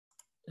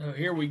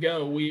Here we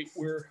go.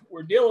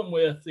 We're dealing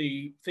with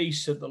the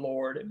feast of the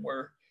Lord, and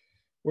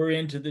we're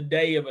into the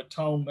Day of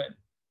Atonement,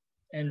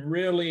 and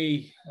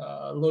really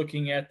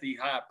looking at the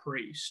high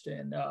priest.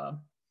 And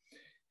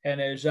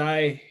as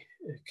I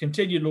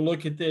continue to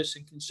look at this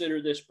and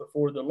consider this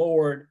before the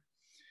Lord,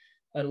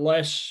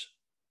 unless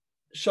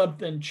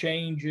something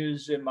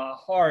changes in my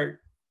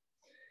heart,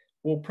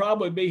 we'll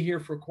probably be here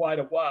for quite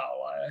a while.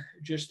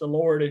 The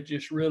Lord is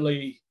just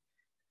really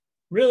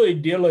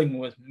dealing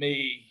with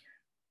me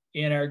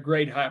in our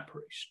great high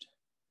priest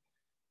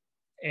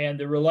and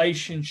the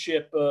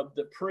relationship of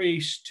the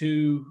priest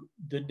to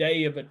the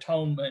Day of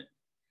Atonement,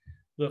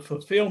 the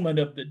fulfillment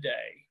of the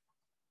day.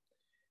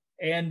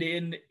 And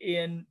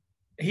in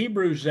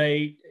Hebrews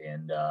 8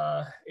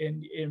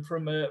 and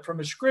from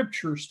a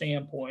scripture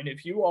standpoint,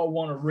 if you all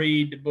want to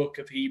read the book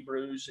of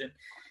Hebrews, and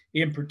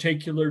in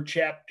particular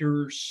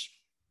chapters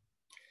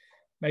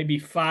maybe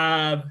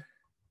 5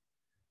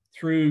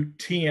 through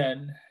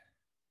 10,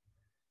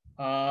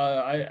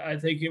 I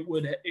think it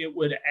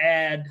would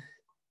add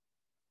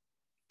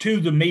to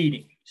the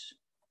meetings.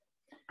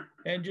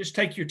 And just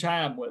take your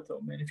time with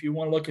them. And if you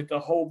want to look at the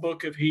whole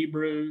book of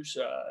Hebrews,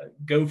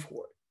 go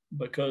for it,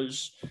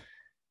 because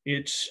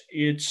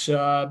it's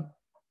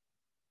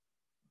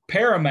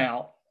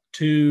paramount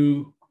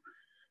to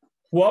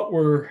what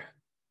we're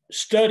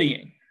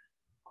studying.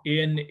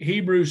 In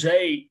Hebrews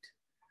 8,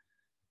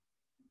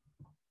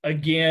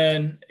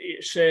 again,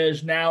 it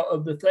says, "Now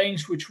of the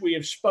things which we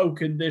have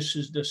spoken, this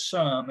is the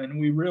sum." And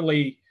we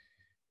really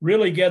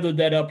gathered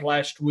that up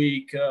last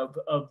week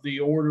of the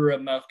order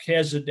of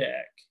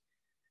Melchizedek.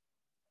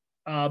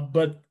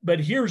 But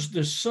here's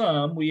the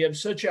sum. We have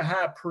such a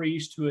high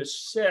priest who is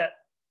set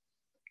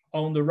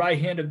on the right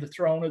hand of the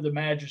throne of the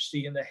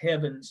majesty in the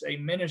heavens, a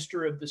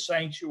minister of the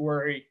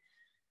sanctuary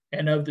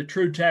and of the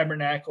true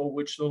tabernacle,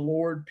 which the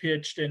Lord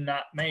pitched and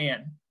not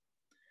man.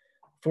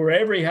 For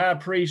every high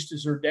priest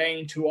is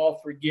ordained to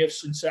offer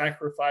gifts and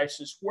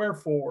sacrifices.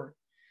 Wherefore,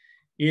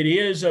 it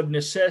is of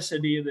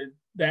necessity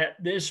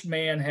that this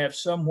man have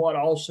somewhat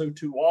also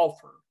to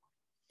offer.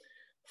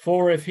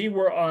 For if he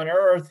were on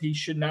earth, he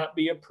should not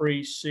be a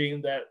priest,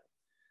 seeing that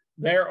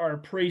there are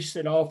priests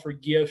that offer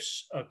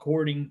gifts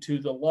according to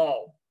the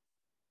law,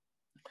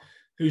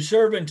 who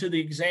serve unto the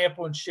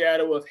example and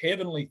shadow of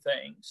heavenly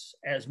things,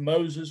 as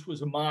Moses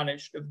was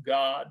admonished of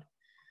God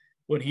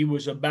when he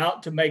was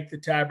about to make the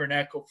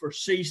tabernacle. For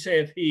see,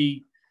 saith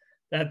he,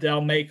 that thou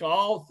make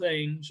all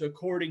things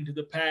according to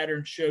the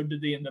pattern showed to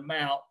thee in the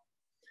mount.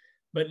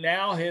 But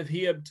now hath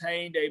he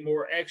obtained a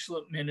more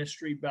excellent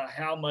ministry, by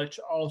how much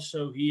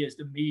also he is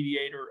the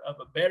mediator of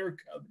a better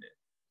covenant,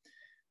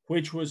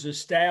 which was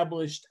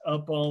established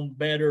upon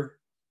better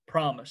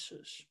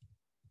promises.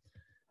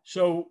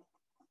 So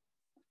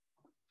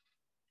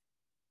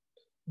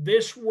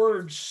this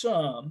word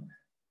 "sum"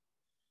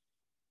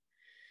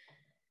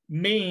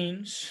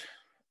 means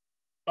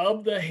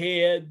of the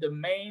head, the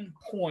main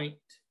point,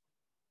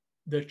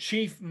 the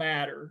chief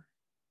matter,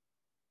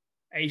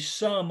 a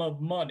sum of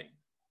money.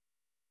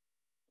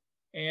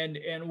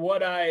 And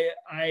what I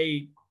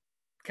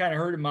kind of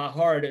heard in my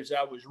heart as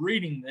I was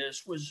reading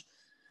this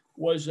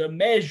was a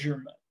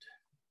measurement.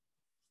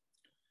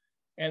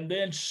 And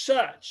then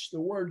such,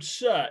 the word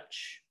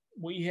such,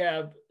 we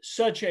have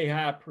such a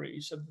high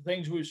priest. Of the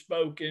things we've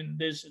spoken,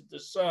 this is the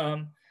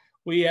sum.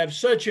 We have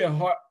such a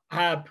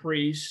high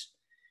priest,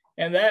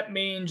 and that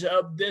means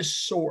of this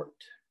sort.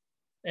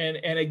 And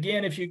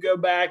again, if you go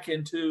back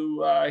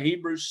into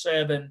Hebrews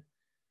 7,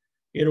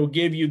 it'll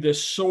give you the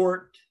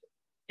sort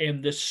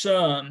and the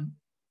sum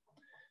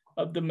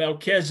of the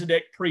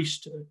Melchizedek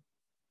priesthood.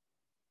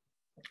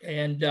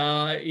 And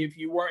if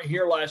you weren't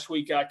here last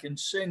week, I can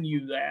send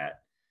you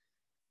that.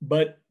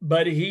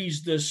 But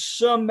he's the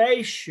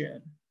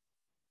summation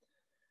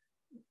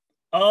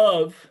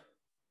of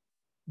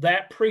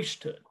that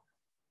priesthood.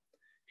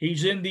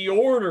 He's in the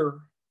order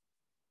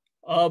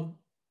of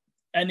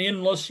an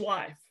endless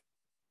life.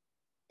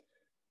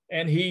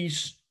 And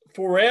he's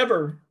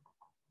forever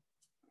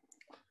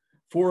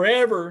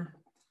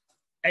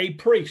a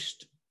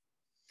priest.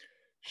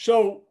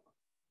 So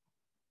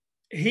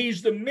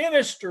he's the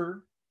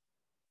minister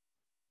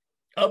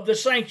of the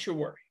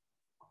sanctuary.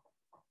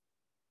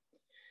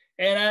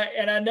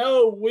 And I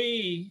know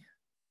we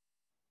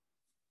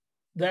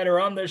that are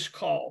on this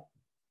call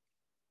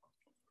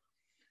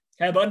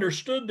have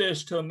understood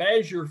this to a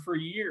measure for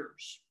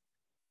years.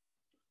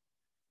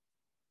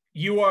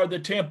 You are the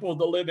temple of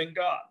the living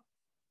God.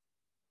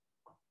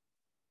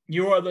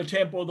 You are the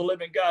temple of the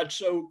living God.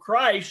 So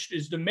Christ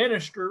is the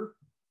minister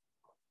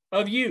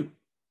of you.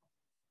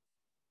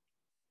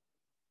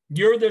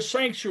 You're the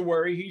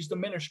sanctuary he's the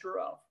minister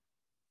of.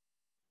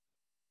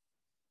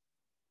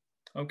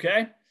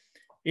 Okay?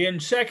 In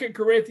 2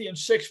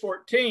 Corinthians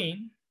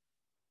 6:14,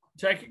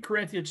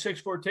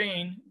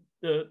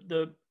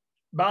 the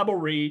Bible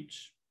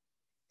reads,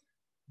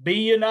 "Be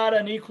ye not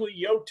unequally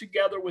yoked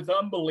together with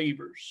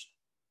unbelievers.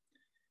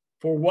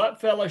 For what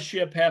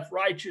fellowship hath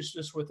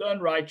righteousness with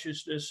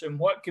unrighteousness, and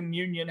what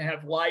communion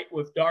hath light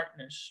with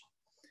darkness?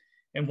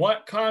 And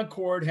what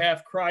concord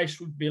hath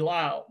Christ with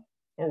Belial?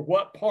 Or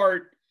what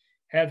part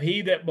have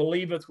he that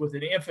believeth with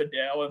an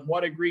infidel? And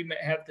what agreement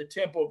hath the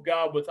temple of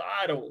God with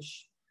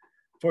idols?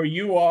 For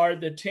you are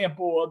the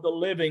temple of the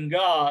living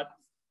God.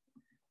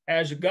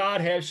 As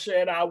God has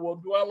said, I will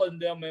dwell in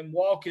them and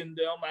walk in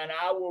them, and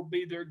I will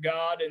be their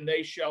God, and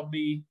they shall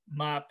be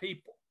my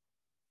people.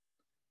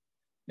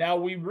 Now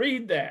we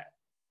read that,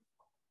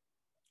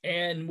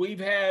 and we've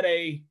had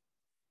a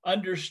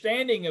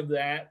understanding of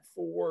that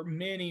for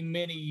many,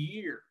 many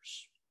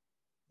years.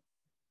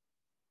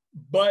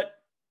 But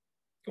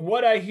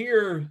what I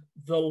hear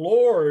the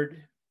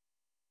Lord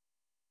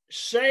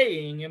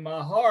saying in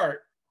my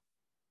heart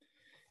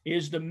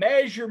is the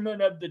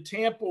measurement of the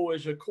temple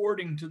is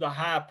according to the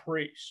high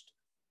priest.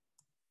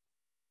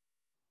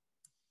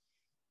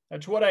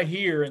 That's what I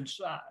hear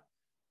inside.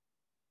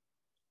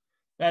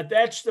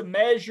 That's the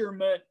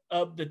measurement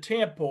of the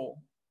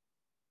temple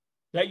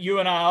that you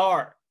and I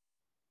are.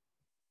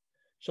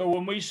 So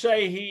when we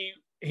say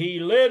he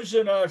lives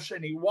in us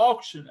and he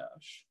walks in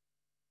us,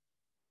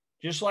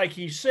 just like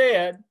he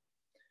said,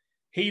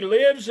 he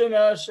lives in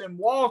us and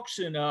walks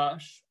in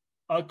us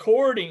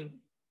according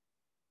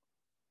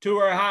to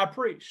our high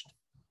priest.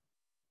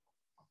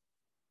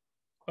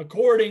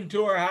 According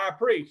to our high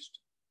priest.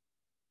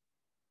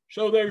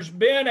 So there's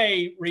been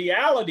a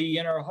reality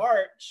in our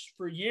hearts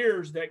for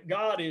years that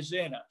God is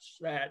in us,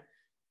 that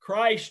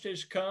Christ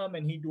has come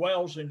and he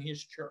dwells in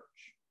his church.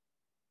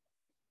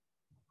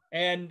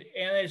 And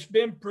it's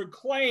been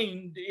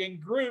proclaimed in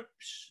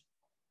groups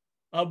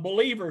of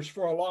believers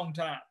for a long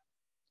time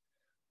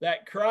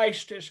that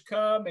Christ has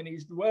come and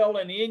he's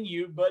dwelling in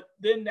you, but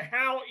then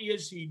how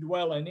is he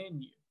dwelling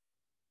in you?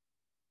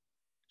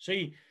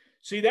 See,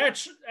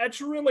 that's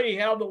really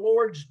how the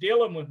Lord's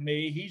dealing with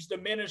me. He's the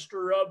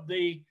minister of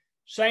the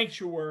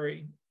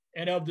sanctuary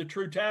and of the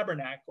true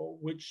tabernacle,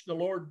 which the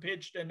Lord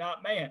pitched and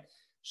not man.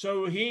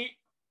 So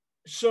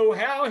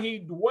how he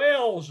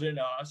dwells in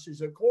us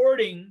is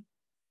according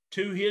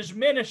to his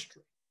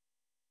ministry.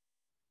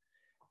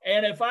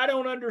 And if I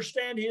don't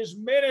understand his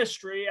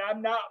ministry,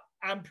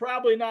 I'm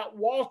probably not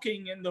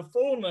walking in the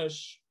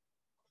fullness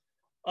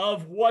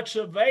of what's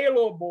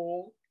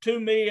available to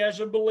me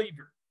as a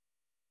believer.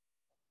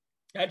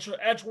 That's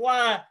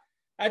why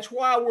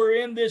we're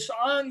in this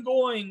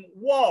ongoing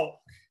walk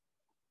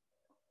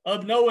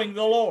of knowing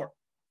the Lord.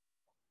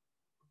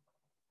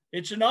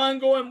 It's an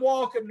ongoing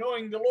walk of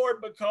knowing the Lord,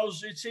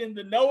 because it's in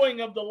the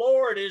knowing of the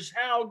Lord is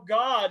how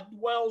God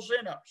dwells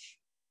in us.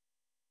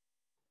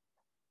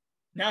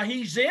 Now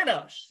he's in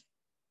us,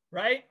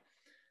 right?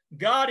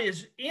 God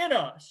is in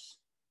us,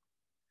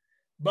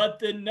 but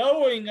the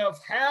knowing of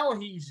how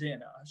he's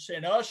in us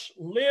and us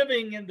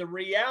living in the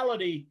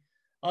reality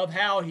of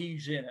how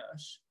he's in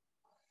us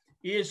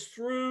is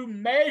through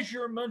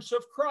measurements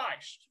of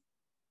Christ.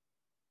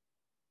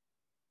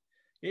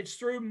 It's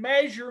through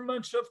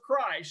measurements of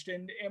Christ.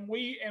 And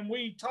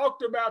we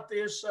talked about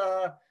this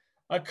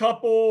a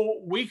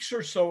couple weeks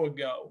or so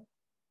ago,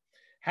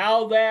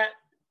 how that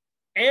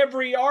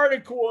every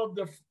article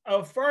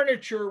of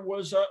furniture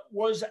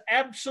was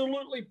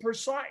absolutely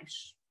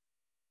precise.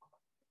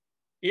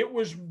 It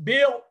was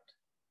built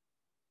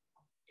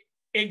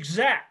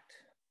exact.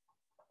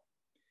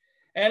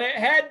 And it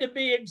had to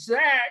be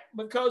exact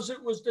because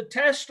it was the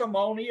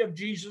testimony of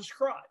Jesus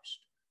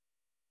Christ.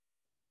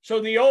 So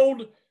the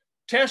Old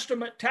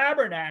Testament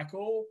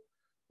tabernacle,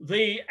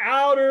 the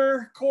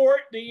outer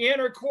court, the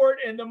inner court,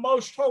 and the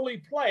most holy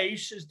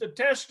place is the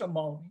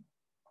testimony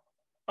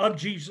of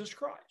Jesus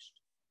Christ.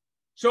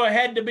 So it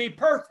had to be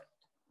perfect.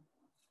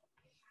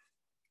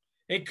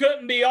 It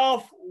couldn't be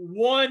off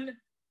one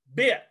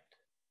bit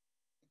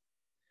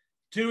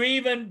to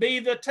even be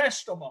the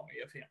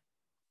testimony of him,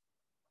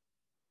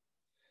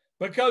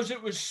 because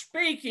it was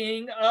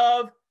speaking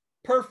of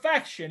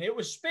perfection. It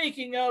was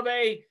speaking of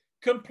a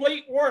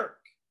complete work.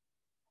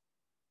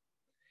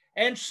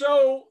 And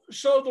so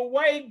the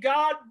way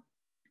God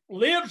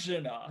lives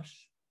in us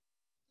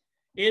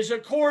is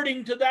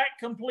according to that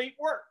complete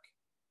work.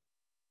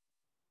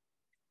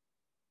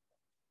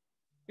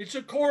 It's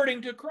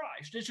according to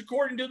Christ. It's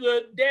according to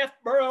the death,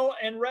 burial,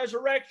 and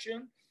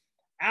resurrection,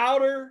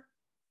 outer,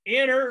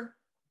 inner,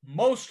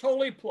 most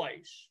holy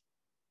place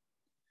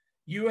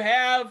you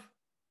have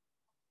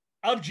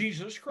of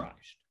Jesus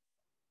Christ.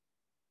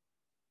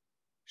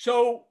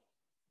 So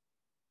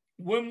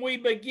when we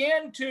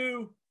begin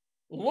to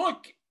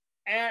look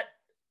at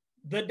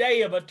the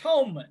Day of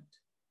Atonement,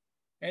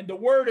 and the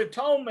word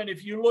atonement,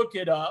 if you look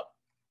it up,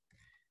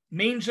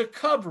 means a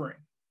covering.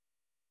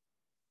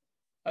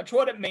 That's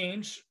what it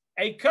means,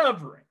 a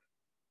covering.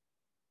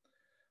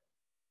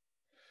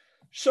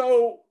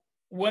 So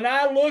when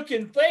I look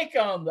and think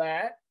on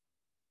that,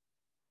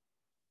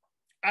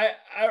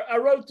 I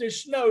wrote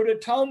this note,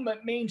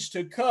 atonement means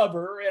to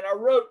cover, and I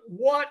wrote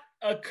what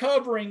a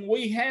covering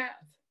we have.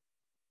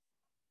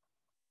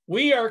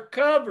 We are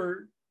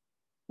covered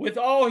with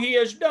all he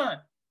has done.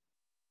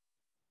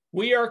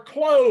 We are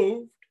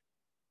clothed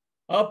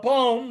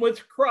upon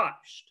with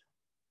Christ.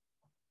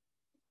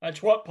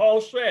 That's what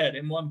Paul said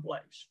in one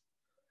place.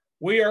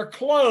 We are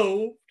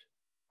clothed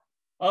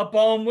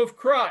upon with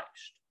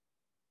Christ.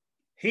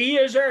 He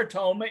is our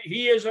atonement.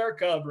 He is our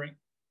covering.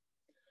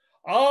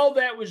 All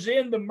that was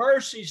in the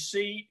mercy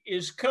seat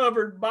is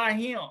covered by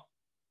him.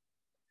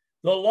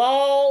 The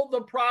law,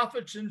 the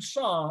prophets, and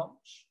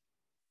Psalms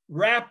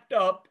wrapped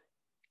up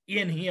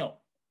in him.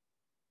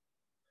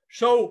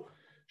 So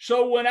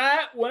when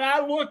I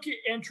look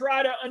and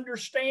try to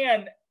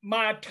understand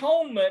my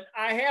atonement,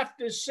 I have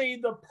to see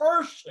the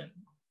person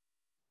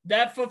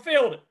that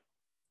fulfilled it.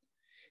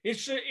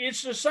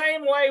 It's the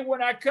same way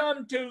when I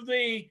come to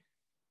the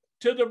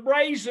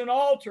brazen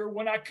altar,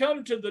 when I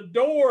come to the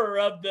door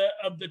of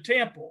the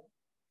temple.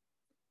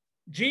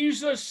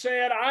 Jesus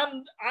said,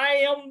 I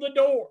am the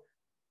door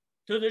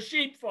to the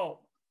sheepfold.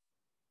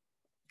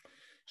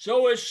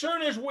 So as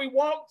soon as we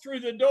walk through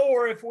the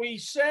door, if we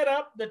set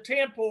up the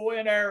temple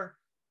in our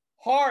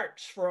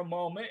hearts for a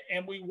moment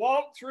and we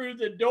walk through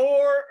the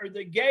door or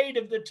the gate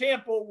of the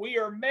temple, we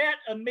are met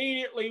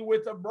immediately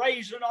with a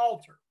brazen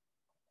altar.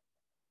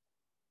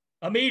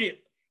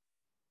 Immediately.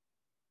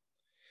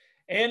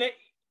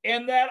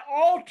 And that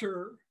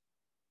altar,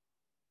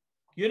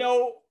 you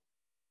know,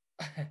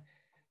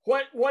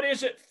 what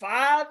is it?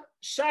 5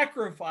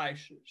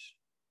 sacrifices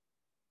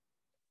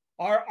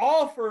are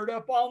offered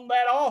upon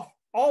that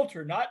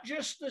altar, not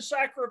just the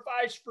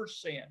sacrifice for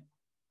sin.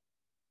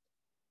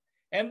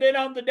 And then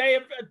on the Day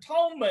of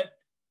Atonement,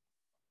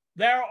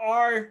 there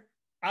are,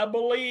 I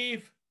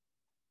believe,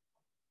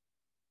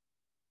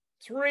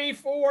 3,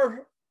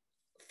 4,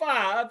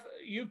 5,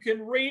 you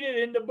can read it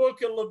in the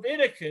book of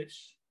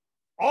Leviticus,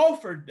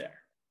 offered there.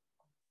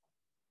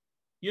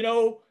 You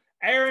know,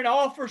 Aaron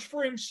offers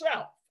for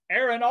himself.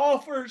 Aaron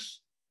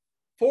offers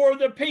for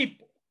the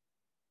people.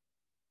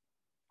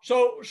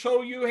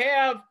 So you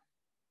have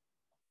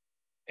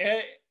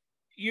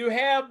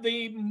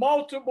the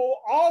multiple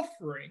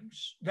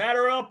offerings that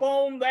are up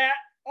on that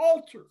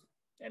altar.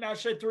 And I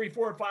said 3,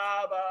 4, 5.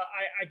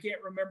 I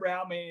can't remember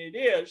how many it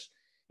is.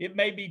 It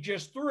may be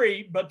just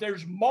 3, but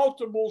there's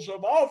multiples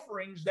of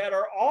offerings that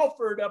are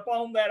offered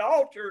upon that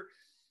altar.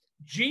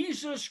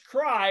 Jesus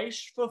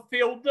Christ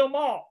fulfilled them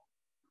all.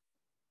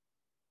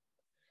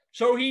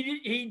 So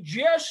he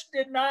just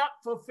did not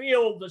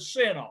fulfill the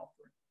sin offering.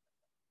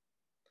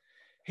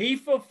 He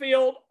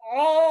fulfilled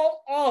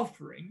all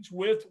offerings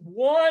with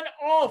one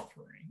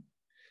offering.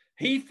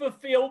 He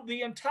fulfilled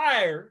the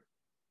entire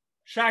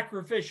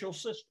sacrificial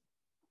system.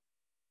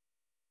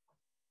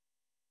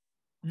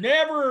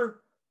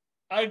 Never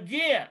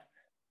again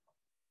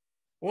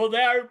will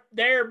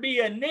there be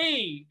a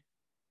need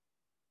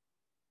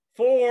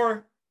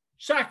for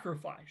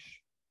sacrifice.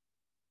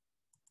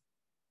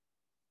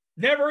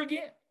 Never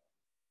again.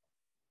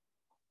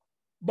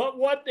 But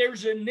what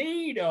there's a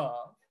need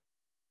of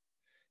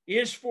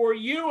is for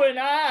you and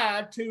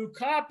I to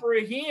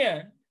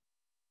comprehend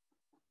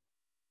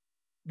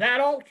that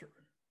altar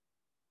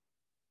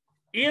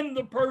in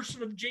the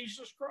person of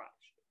Jesus Christ.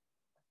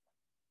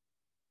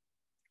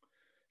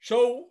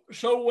 So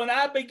when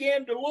I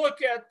began to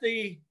look at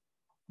the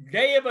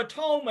Day of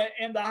Atonement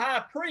and the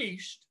high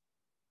priest,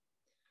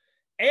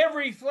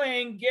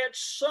 everything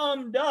gets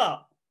summed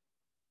up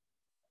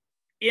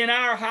in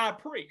our high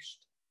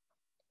priest.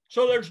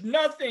 So there's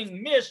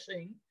nothing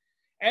missing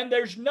and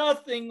there's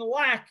nothing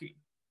lacking.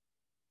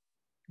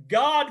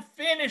 God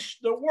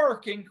finished the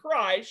work in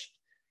Christ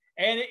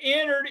and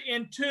entered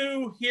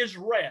into his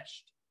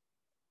rest.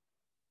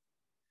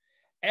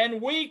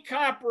 And we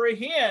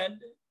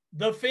comprehend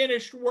the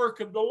finished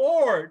work of the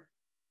Lord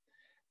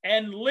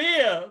and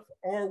live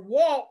or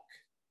walk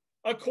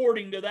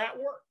according to that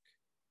work.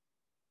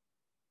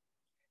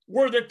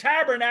 We're the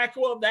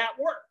tabernacle of that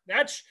work.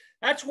 That's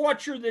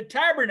what you're the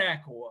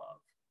tabernacle of.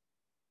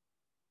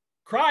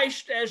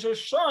 Christ as a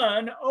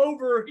son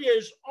over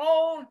his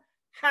own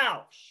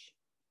house.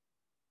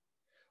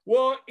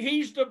 Well,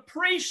 he's the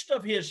priest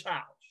of his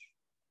house,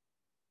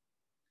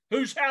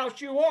 whose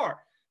house you are.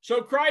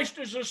 So Christ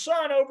is a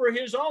son over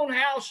his own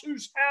house,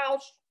 whose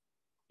house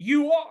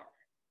you are.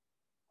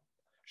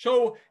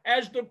 So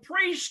as the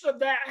priest of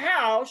that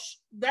house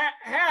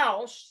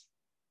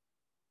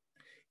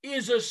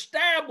is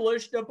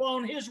established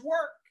upon his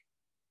work.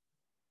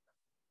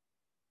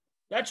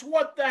 That's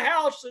what the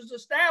house is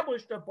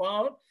established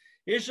upon,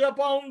 is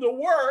upon the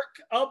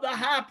work of the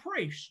high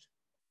priest.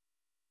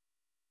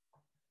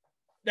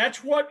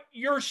 That's what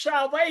your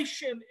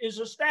salvation is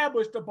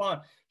established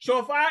upon. So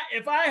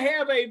if I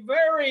have a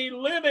very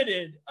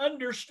limited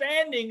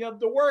understanding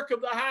of the work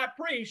of the high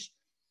priest,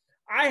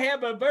 I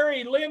have a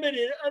very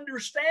limited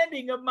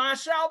understanding of my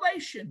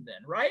salvation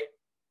then, right?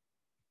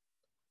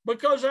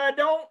 Because I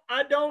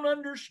don't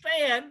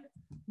understand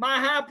my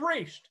high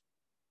priest.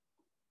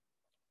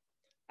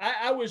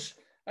 I was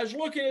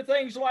looking at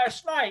things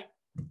last night,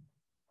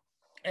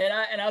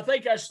 and I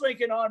think I was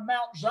thinking on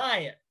Mount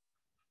Zion,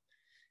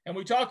 and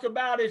we talk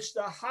about it's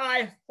the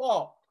high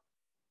thought,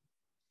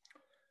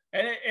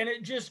 and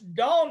it just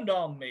dawned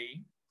on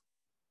me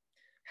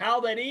how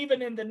that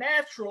even in the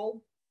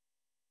natural,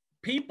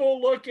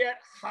 people look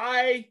at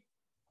high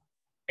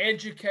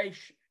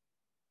education.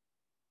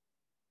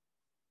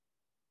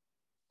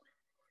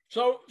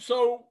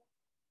 So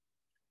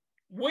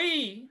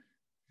we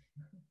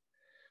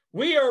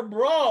are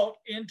brought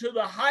into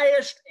the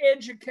highest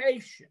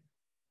education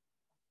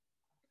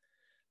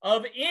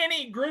of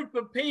any group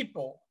of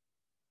people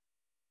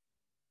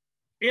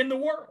in the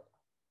world.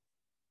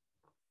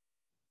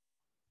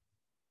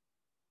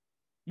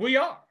 We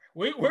are.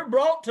 We're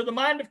brought to the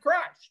mind of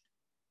Christ.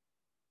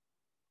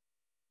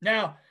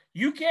 Now,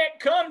 you can't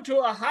come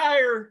to a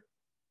higher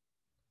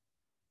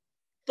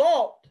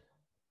thought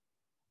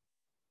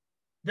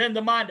than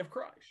the mind of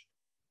Christ.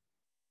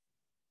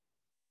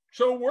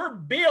 So we're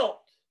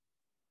built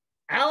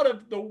out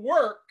of the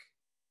work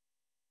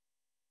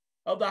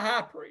of the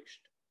high priest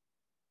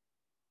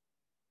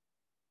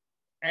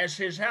as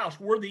his house.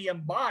 We're the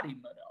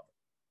embodiment of it.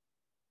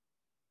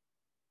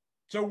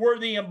 So we're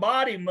the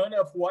embodiment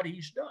of what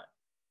he's done.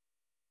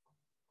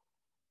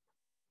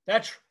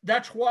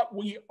 That's what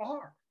we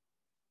are.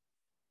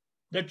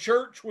 The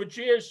church, which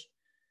is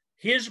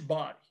his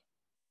body.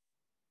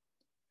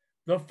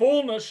 The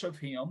fullness of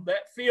him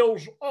that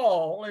fills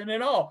all and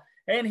in all.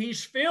 And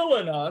he's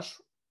filling us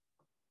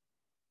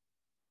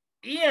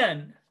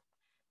in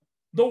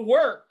the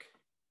work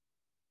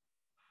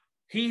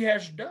he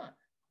has done.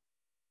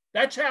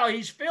 That's how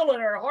he's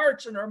filling our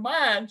hearts and our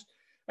minds.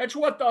 That's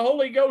what the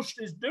Holy Ghost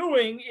is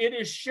doing. It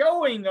is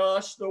showing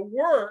us the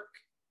work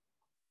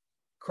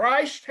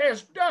Christ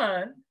has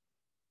done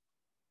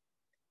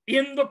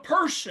in the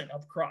person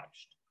of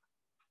Christ.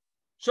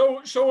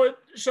 So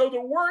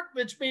the work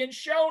that's being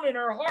shown in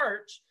our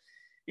hearts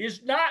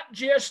is not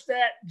just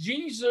that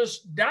Jesus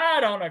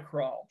died on a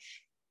cross,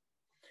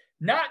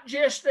 not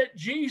just that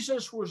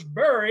Jesus was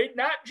buried,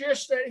 not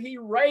just that he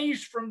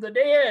raised from the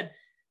dead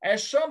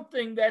as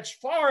something that's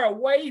far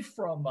away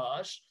from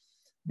us,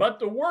 but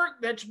the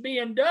work that's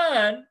being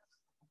done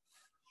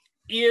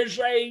is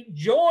a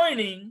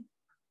joining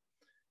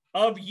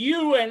of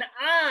you and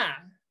I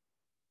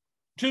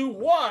to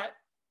what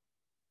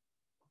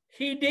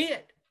he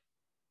did.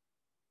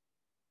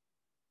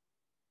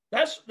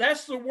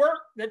 That's the work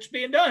that's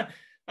being done.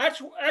 That's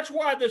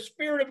why the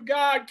Spirit of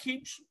God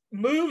keeps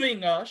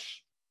moving us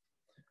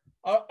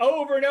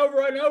over and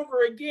over and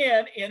over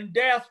again in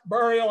death,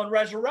 burial, and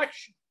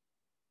resurrection.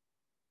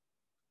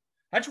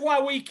 That's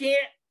why we can't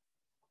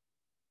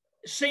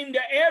seem to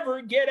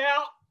ever get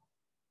out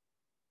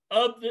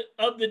of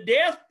the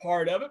death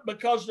part of it,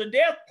 because the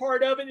death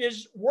part of it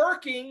is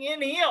working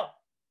in him.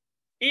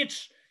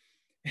 It's,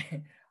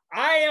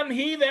 I am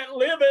he that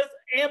liveth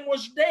and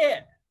was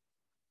dead.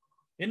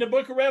 In the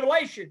book of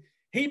Revelation,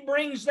 he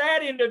brings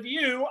that into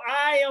view.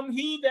 I am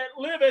he that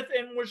liveth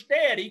and was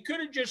dead. He could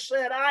have just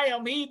said, I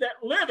am he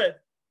that liveth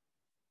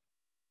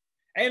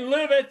and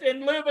liveth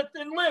and liveth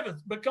and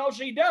liveth, because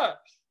he does.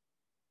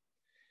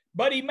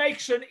 But he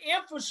makes an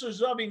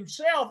emphasis of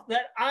himself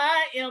that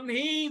I am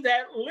he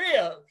that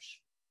lives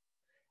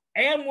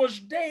and was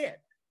dead.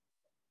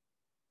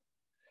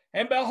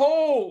 And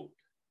behold,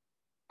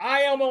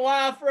 I am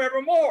alive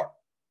forevermore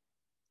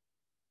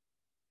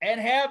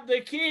and have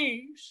the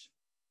keys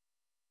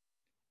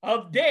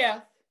of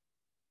death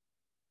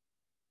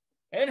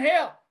and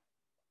hell.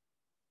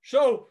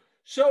 So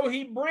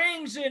he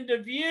brings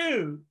into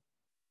view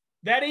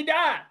that he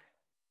died.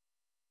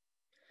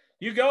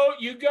 You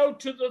go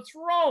to the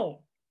throne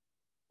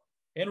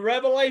in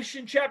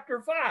Revelation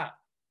chapter 5.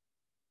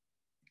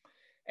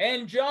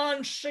 And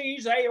John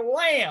sees a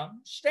lamb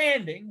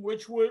standing,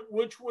 which would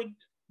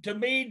to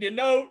me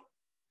denote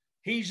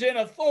he's in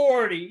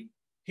authority,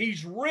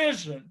 he's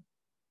risen.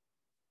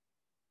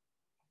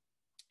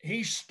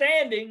 He's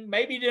standing,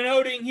 maybe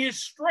denoting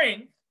his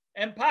strength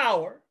and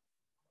power.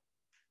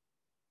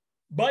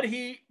 But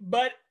he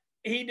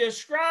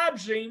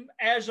describes him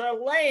as a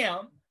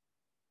lamb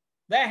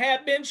that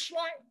had been slain.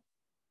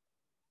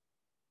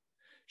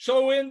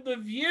 So in the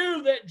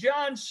view that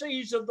John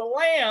sees of the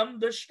lamb,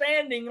 the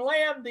standing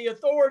lamb, the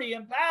authority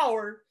and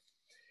power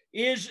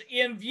is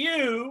in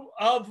view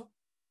of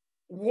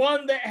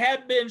one that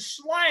had been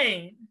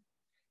slain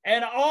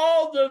and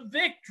all the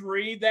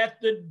victory that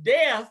the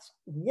death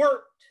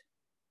worked.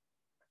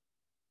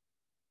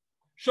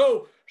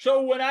 So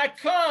when I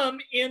come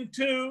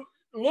into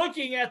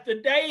looking at the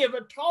Day of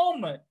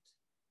Atonement,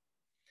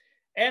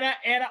 and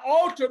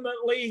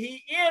ultimately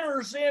he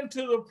enters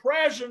into the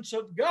presence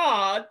of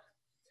God,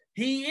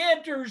 he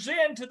enters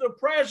into the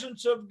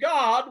presence of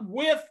God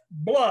with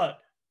blood.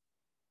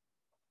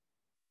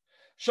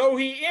 So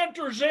he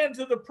enters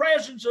into the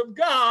presence of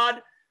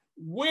God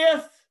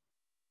with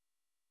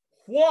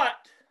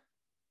what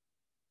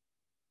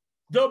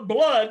the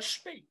blood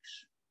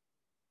speaks.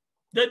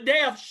 The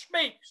death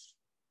speaks.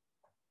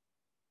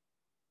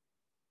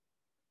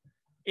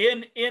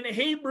 In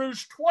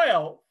Hebrews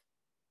 12,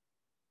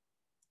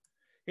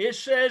 it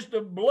says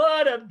the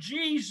blood of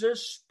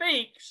Jesus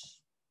speaks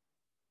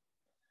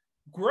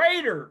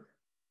greater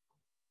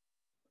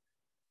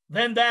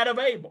than that of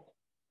Abel.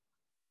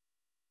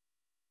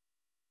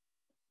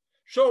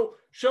 So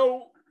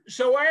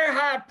our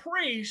high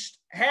priest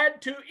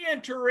had to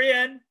enter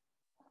in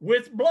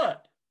with blood.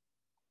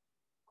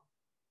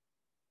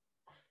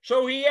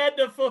 So he had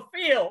to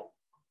fulfill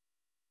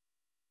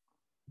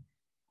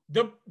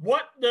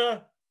what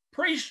the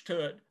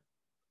priesthood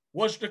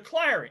was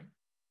declaring.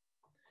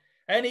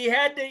 And he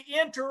had to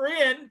enter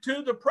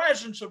into the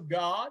presence of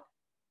God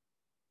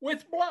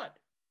with blood.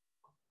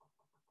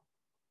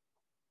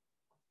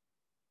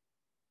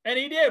 And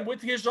he did,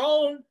 with his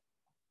own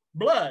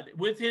blood,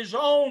 with his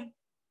own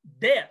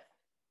death.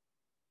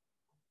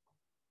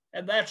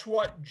 And that's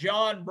what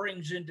John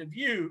brings into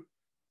view.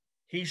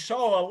 He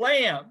saw a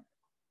lamb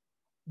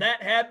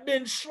that had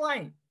been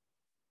slain,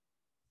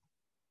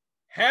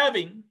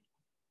 having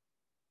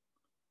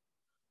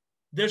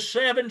the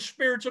seven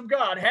spirits of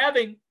God,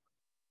 having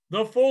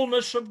the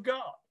fullness of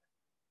God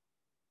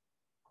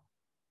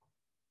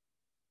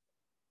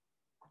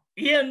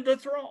in the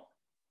throne.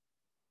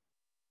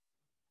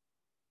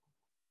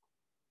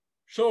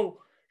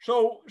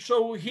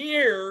 So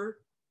here,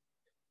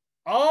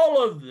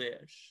 all of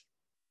this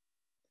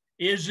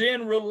is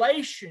in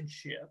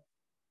relationship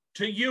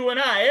to you and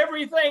I.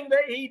 Everything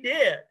that he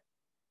did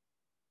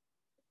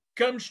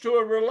comes to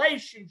a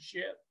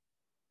relationship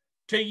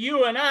to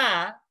you and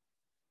I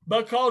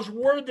because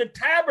we're the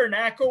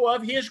tabernacle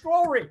of his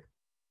glory.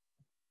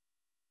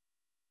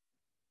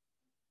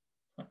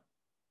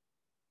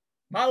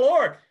 My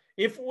Lord,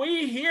 if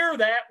we hear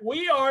that,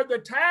 we are the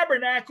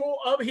tabernacle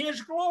of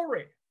his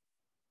glory.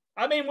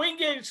 I mean, we can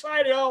get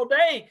excited all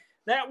day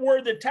that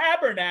we're the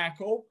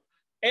tabernacle,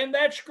 and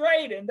that's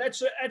great, and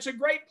that's a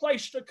great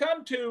place to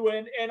come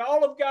to, and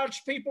all of God's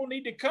people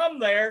need to come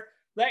there,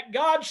 that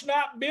God's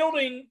not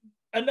building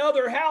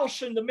another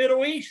house in the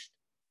Middle East.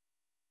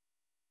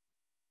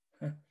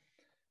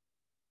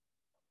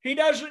 He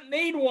doesn't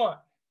need one.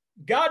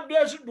 God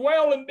doesn't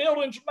dwell in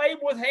buildings made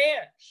with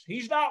hands.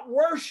 He's not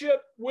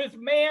worshiped with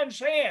man's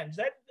hands.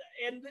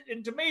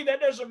 And to me,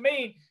 that doesn't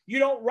mean you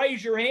don't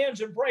raise your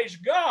hands and praise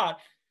God.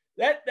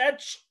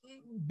 That's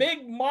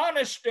big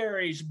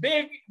monasteries,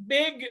 big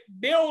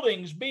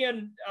buildings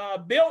being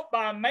built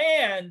by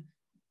man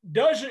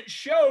doesn't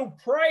show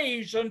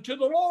praise unto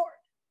the Lord.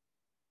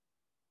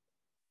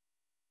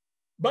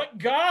 But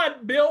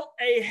God built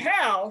a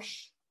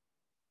house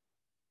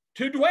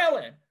to dwell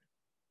in,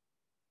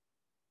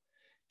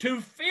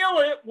 to fill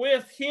it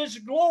with his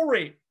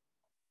glory.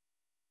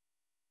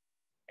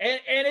 And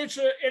it's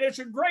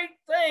a great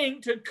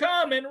thing to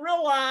come and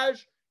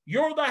realize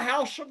you're the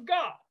house of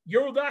God.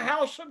 You're the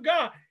house of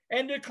God.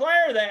 And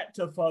declare that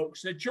to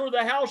folks, that you're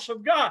the house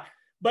of God.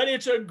 But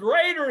it's a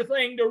greater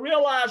thing to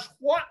realize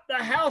what the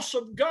house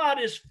of God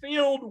is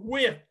filled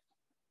with.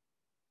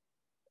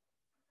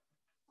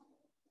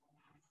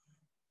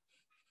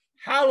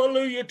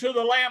 Hallelujah to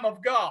the Lamb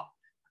of God.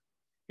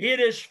 It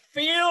is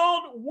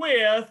filled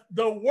with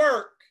the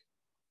work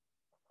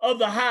of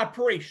the high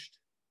priest.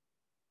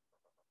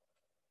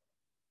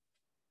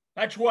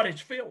 That's what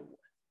it's filled with.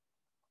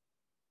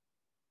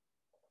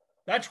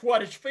 That's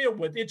what it's filled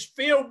with. It's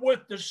filled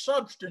with the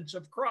substance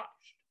of Christ.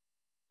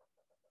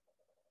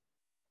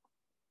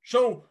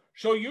 So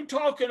you're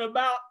talking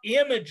about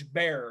image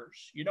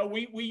bearers. You know,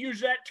 we use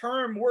that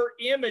term, we're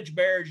image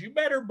bearers. You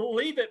better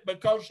believe it,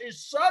 because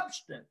his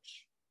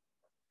substance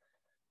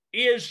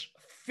is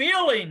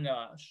filling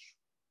us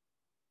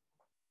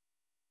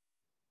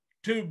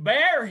to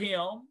bear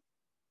him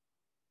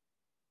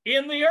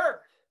in the earth.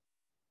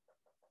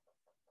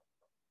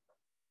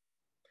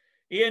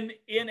 In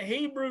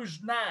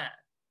Hebrews 9,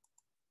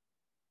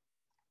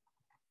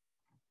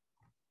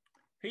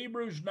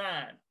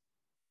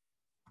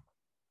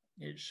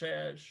 it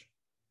says,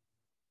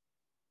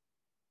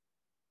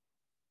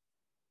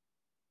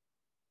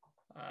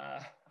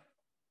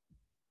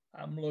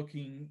 I'm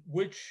looking,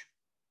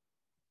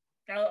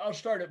 I'll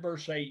start at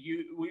verse 8.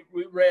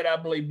 We read, I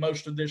believe,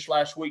 most of this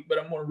last week, but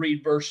I'm going to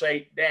read verse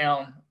 8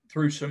 down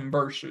through some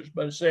verses.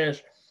 But it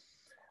says,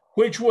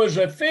 which was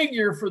a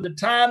figure for the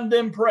time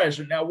then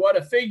present. Now, what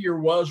a figure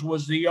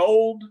was the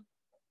old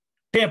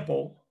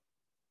temple,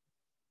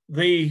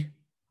 the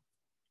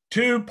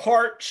two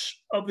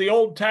parts of the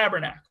old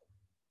tabernacle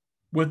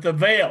with the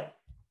veil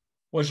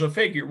was a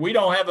figure. We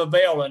don't have a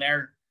veil in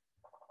our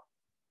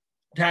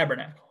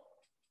tabernacle.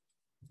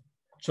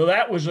 So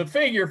that was a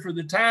figure for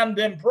the time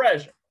then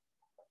present,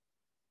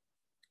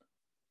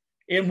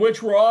 in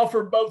which were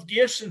offered both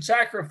gifts and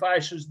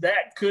sacrifices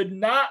that could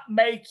not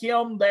make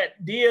him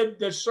that did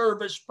the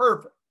service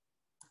perfect.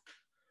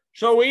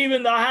 So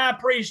even the high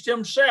priest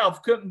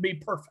himself couldn't be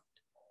perfect.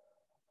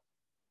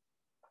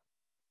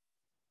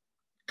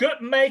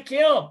 Couldn't make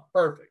him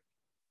perfect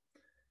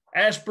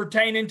as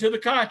pertaining to the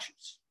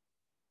conscience.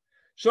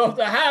 So if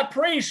the high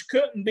priest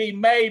couldn't be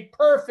made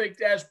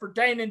perfect as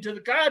pertaining to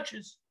the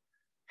conscience,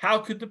 how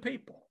could the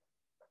people?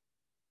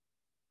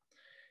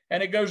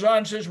 And it goes on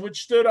and says,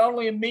 which stood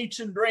only in meats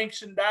and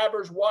drinks and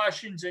divers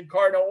washings and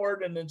cardinal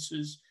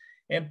ordinances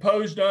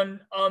imposed on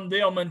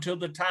them until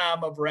the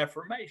time of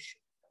Reformation.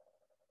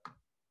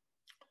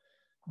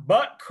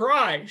 But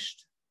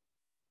Christ,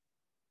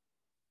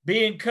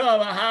 being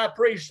come a high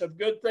priest of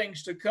good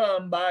things to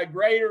come by a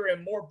greater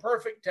and more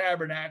perfect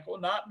tabernacle,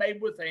 not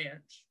made with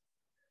hands,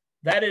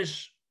 that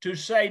is to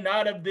say,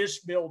 not of this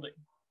building,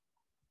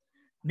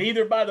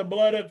 neither by the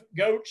blood of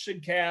goats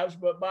and calves,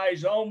 but by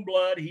his own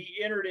blood he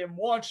entered in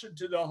once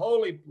into the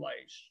holy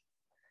place,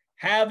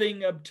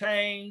 having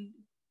obtained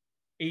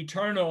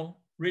eternal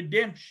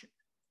redemption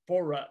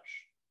for us.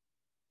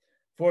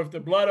 For if the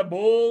blood of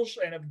bulls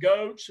and of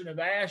goats and of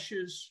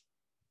ashes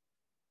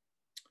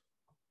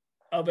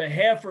of a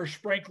heifer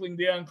sprinkling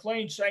the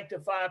unclean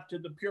sanctify to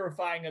the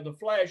purifying of the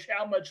flesh,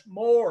 how much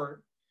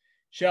more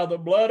shall the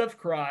blood of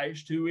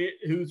Christ,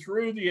 who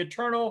through the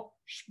eternal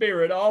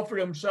Spirit offered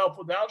himself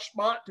without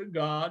spot to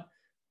God,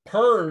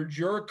 purge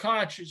your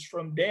conscience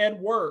from dead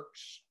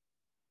works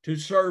to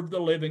serve the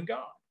living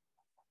God.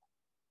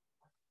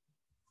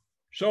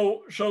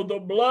 So the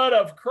blood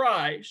of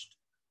Christ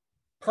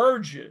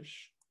purges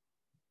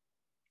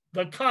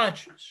the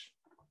conscience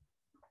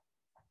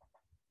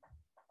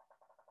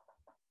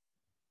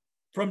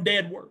from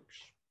dead works.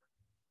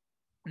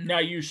 Now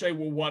you say,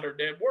 well, what are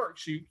dead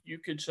works? You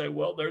could say,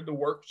 well, they're the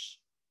works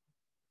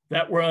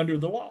that were under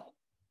the law.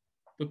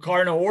 The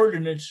carnal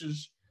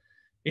ordinances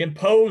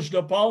imposed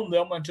upon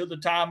them until the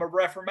time of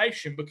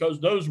Reformation, because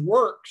those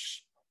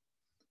works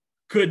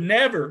could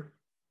never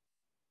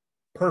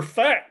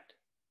perfect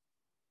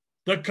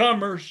the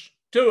comers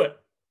to it.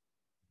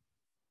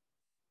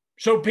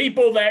 So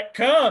people that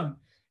come,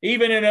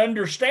 even in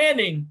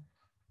understanding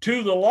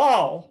to the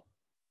law,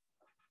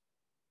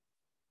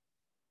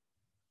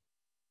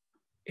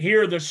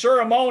 here the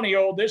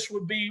ceremonial, this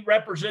would be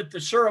represent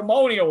the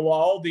ceremonial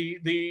law,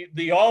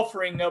 the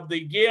offering of the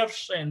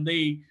gifts and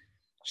the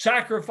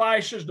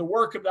sacrifices, the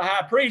work of the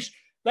high priest.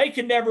 They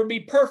can never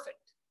be perfect.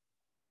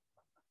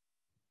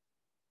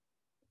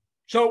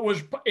 So it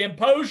was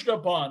imposed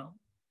upon them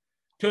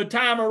to a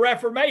time of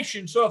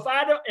Reformation. So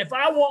if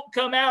I won't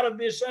come out of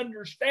this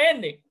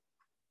understanding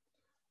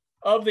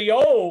of the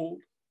old,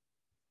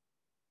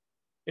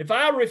 if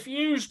I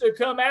refuse to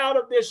come out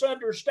of this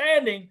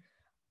understanding,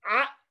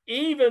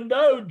 even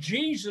though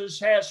Jesus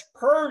has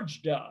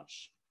purged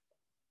us,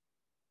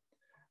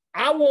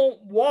 I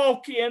won't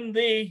walk in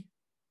the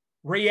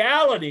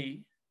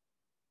reality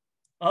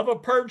of a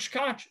purged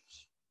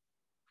conscience.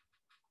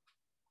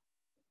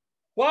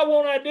 Why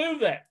won't I do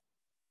that?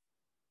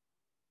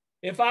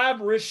 If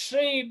I've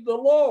received the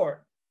Lord,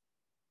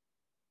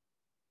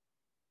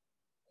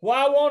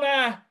 why won't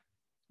I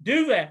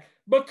do that?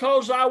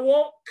 Because I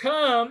won't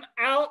come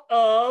out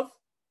of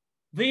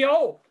the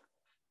old.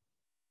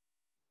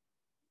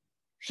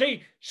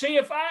 See,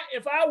 if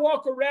I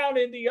walk around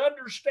in the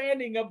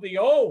understanding of the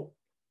old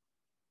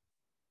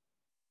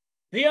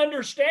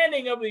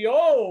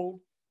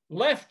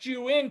left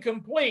you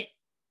incomplete.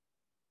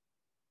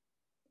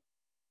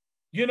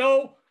 You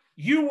know,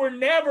 you were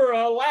never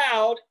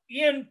allowed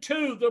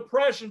into the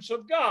presence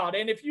of God.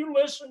 And if you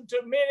listen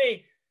to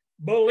many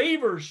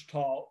believers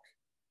talk,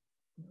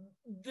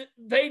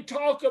 they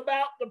talk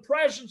about the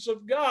presence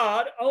of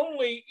God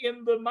only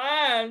in the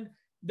mind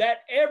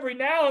that every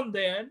now and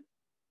then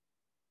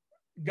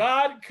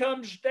God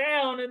comes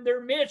down in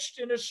their midst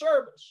in a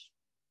service.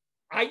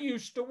 I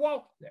used to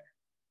walk there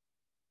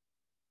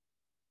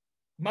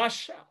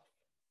myself.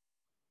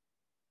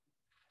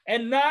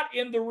 And not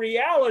in the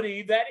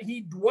reality that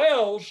he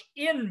dwells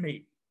in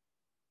me.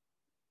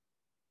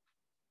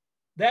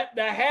 That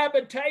the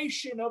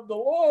habitation of the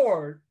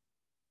Lord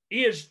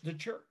is the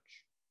church.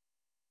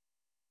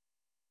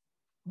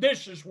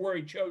 This is where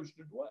he chose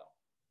to dwell.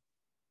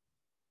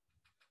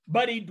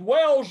 But he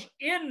dwells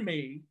in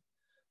me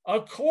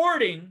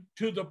according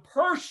to the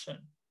person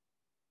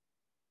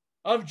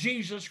of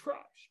Jesus Christ.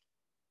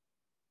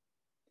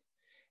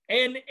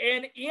 And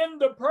in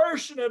the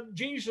person of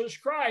Jesus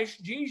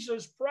Christ,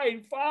 Jesus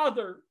prayed,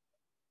 Father,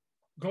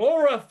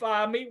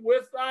 glorify me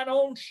with thine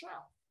own self.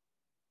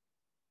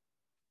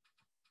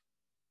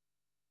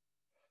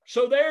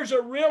 So there's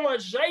a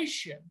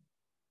realization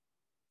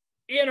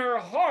in our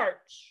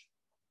hearts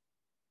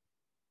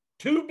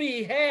to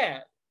be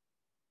had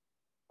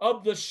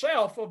of the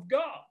self of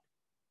God.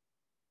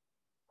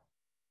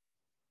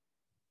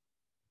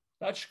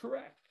 That's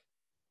correct.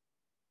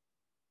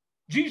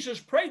 Jesus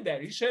prayed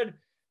that. He said,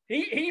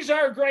 He's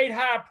our great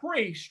high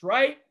priest,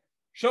 right?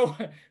 So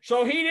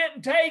he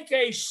didn't take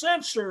a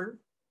censer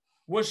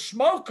with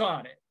smoke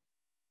on it.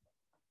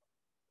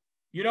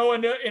 You know,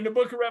 in the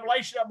book of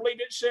Revelation, I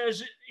believe it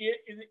says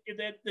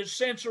that the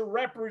censer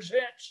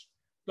represents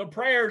the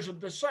prayers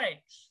of the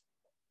saints.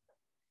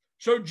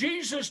 So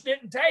Jesus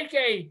didn't take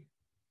a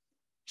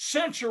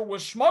censer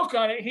with smoke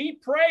on it. He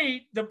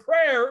prayed the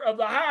prayer of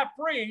the high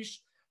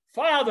priest,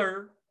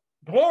 Father,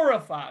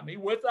 glorify me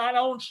with thine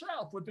own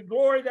self, with the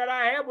glory that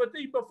I had with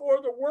thee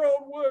before the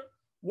world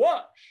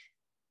was.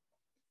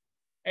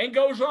 And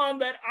goes on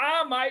that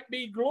I might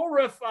be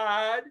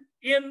glorified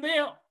in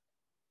them.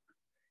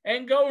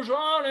 And goes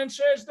on and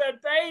says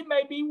that they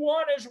may be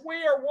one as we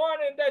are one,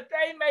 and that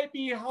they may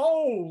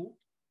behold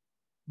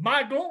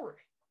my glory.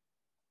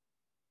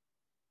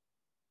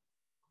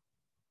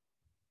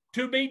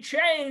 To be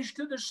changed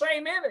to the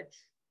same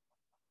image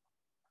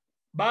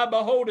by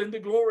beholding the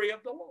glory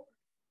of the Lord.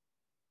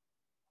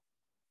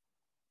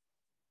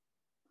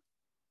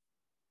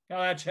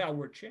 Now that's how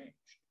we're changed.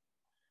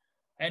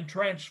 and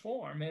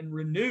transformed and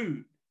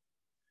renewed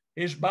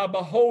is by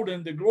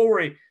beholding the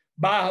glory,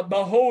 by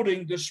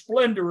beholding the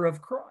splendor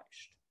of Christ,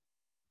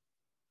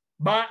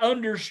 by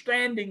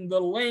understanding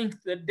the length,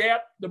 the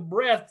depth, the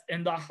breadth,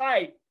 and the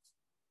height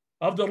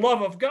of the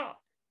love of God.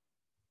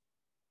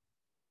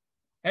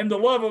 And the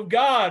love of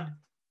God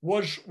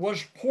was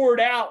poured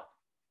out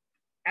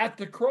at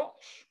the cross.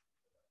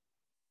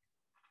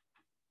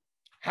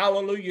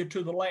 Hallelujah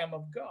to the Lamb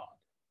of God.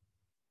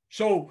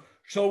 So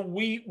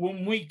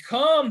when we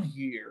come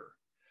here,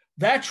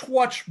 that's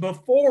what's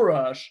before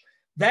us.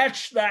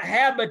 That's the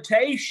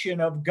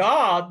habitation of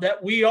God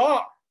that we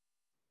are,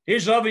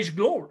 is of his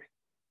glory.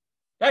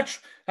 That's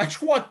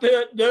what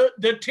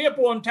the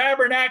temple and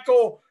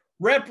tabernacle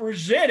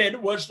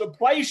represented, was the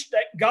place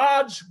that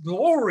God's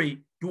glory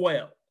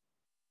dwelled.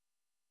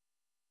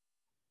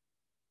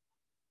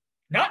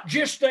 Not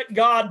just that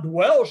God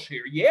dwells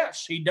here.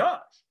 Yes, he does.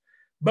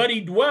 But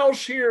he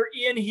dwells here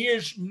in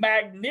his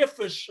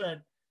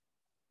magnificent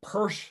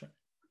person.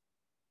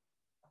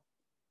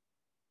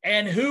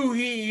 And who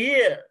he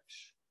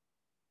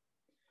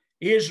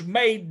is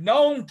made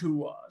known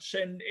to us.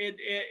 And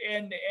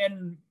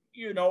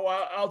you know,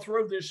 I'll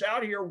throw this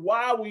out here.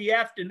 Why we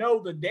have to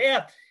know the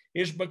depth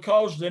is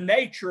because the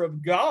nature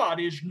of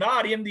God is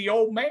not in the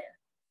old man.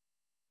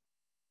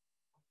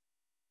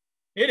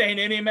 It ain't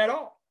in him at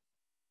all.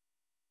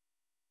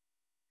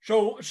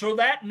 So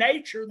that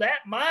nature,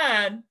 that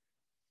mind,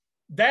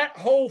 that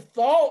whole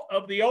thought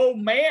of the old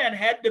man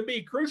had to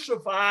be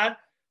crucified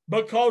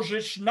because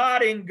it's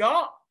not in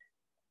God.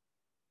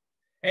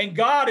 And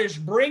God is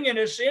bringing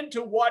us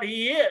into what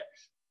he is.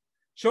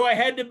 So it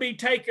had to be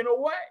taken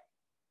away,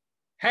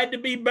 had to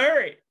be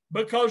buried,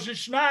 because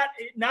it's not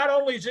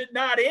only is it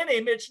not in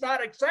him, it's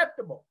not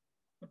acceptable.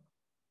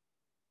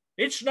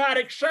 It's not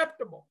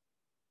acceptable.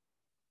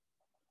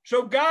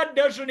 So God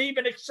doesn't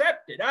even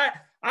accept it.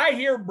 I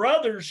hear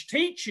brothers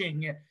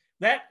teaching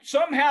that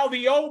somehow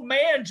the old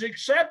man's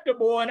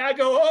acceptable, and I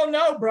go, oh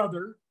no,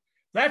 brother.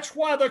 That's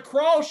why the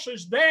cross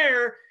is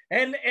there,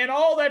 and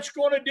all that's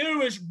going to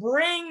do is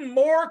bring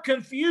more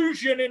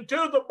confusion into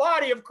the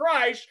body of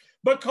Christ,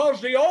 because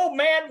the old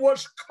man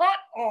was cut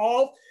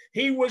off,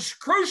 he was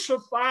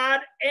crucified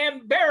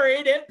and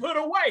buried and put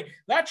away.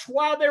 That's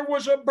why there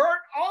was a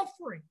burnt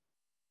offering.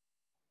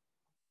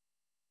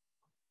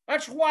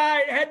 That's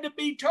why it had to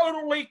be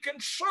totally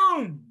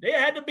consumed. It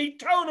had to be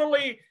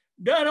totally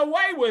done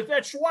away with.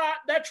 That's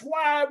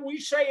why we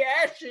say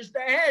ashes to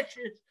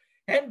ashes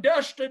and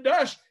dust to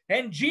dust.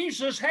 And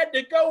Jesus had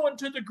to go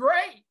into the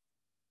grave,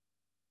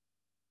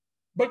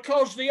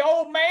 because the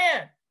old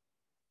man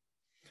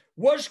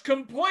was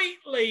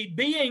completely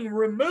being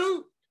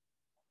removed.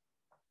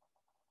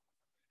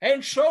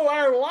 And so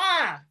our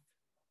life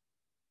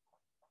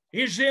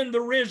is in the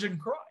risen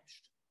Christ.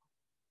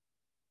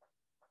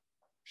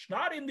 It's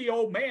not in the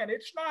old man.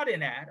 It's not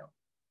in Adam.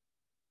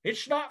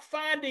 It's not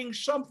finding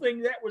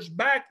something that was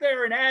back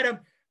there in Adam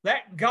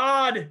that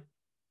God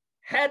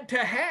had to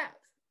have.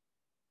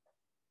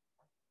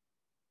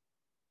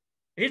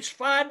 It's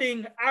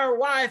finding our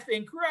life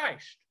in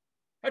Christ.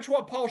 That's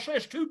what Paul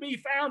says, to be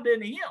found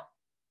in him.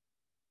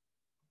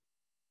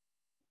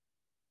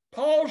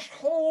 Paul's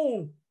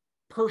whole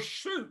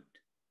pursuit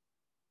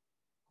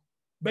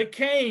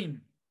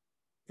became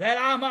that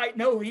I might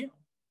know him.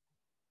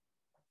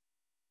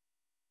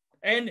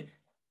 And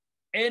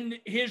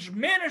his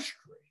ministry,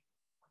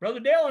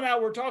 Brother Dale and I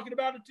were talking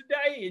about it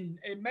today,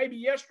 and maybe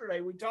yesterday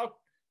we talked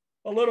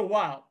a little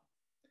while,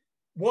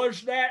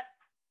 was that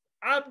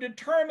I've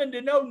determined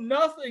to know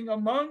nothing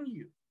among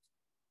you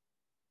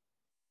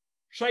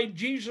save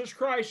Jesus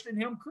Christ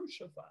and him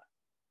crucified.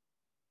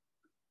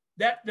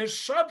 That the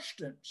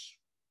substance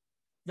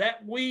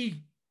that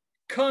we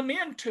come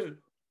into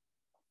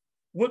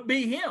would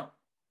be him.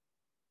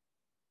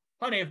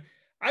 Honey, if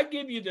I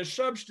give you the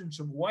substance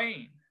of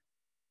Wayne,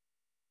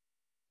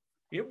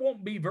 it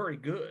won't be very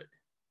good.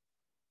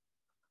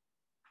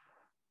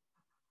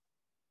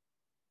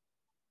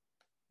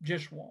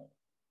 Just won't.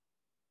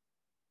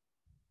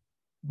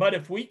 But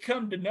if we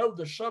come to know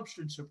the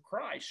substance of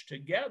Christ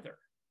together,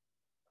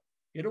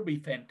 it'll be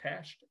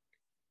fantastic.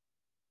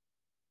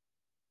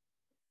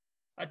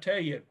 I tell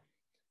you,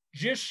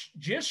 just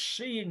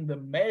seeing the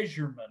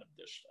measurement of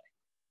this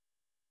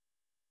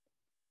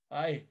thing,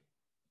 I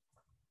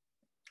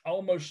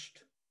almost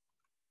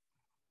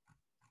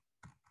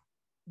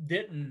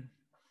didn't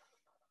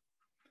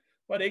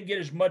get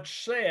as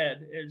much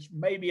said as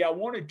maybe I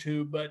wanted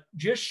to, but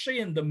just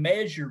seeing the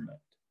measurement,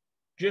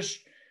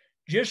 just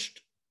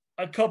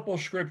a couple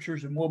of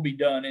scriptures and we'll be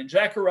done. In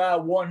Zechariah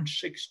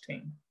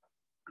 1:16,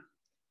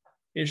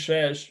 it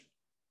says,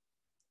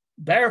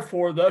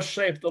 therefore, thus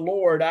saith the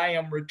Lord, I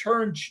am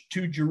returned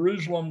to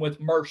Jerusalem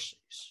with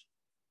mercies.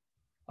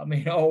 I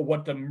mean, oh,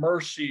 what the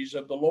mercies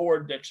of the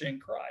Lord that's in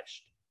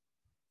Christ.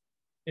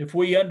 If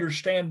we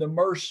understand the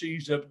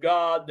mercies of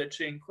God that's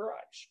in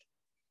Christ.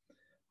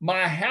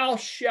 My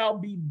house shall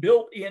be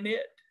built in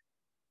it.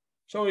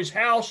 So his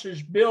house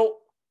is built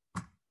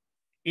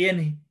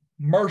in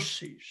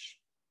mercies,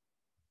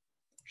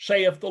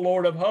 saith the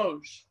Lord of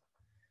hosts.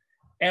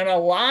 and a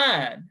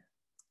line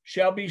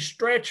shall be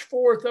stretched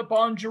forth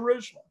upon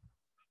Jerusalem,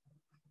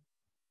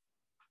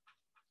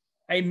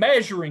 a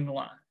measuring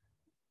line.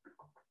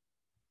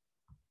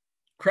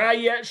 Cry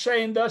yet,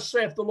 saying, Thus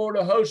saith the Lord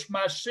of hosts,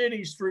 my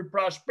cities through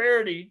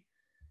prosperity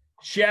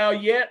shall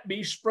yet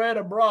be spread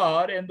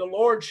abroad, and the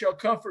Lord shall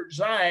comfort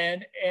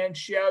Zion, and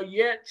shall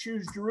yet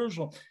choose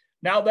Jerusalem.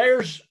 Now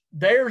there's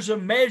a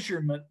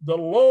measurement. The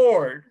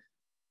Lord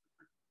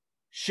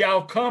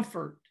shall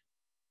comfort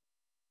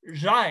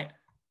Zion.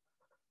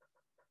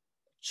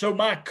 So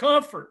my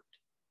comfort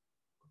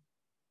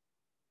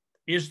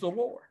is the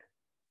Lord.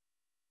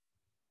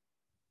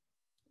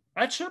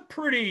 That's a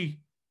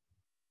pretty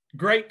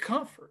great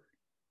comfort.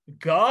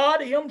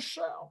 God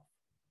himself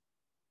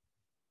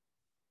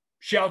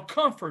shall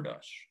comfort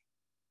us.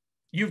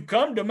 You've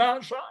come to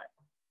Mount Zion.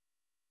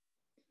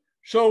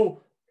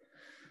 So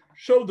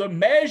the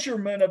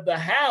measurement of the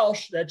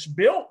house that's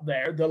built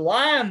there, the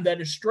line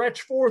that is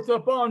stretched forth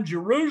upon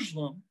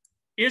Jerusalem,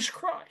 is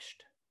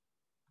Christ,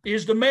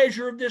 is the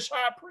measure of this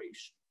high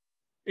priest,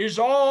 is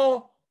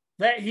all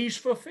that he's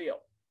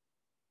fulfilled.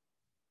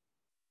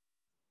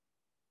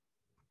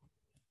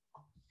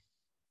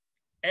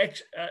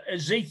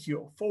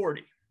 Ezekiel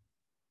 40.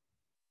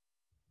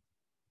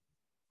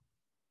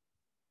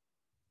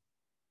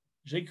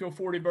 Ezekiel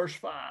 40 verse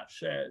 5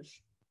 says,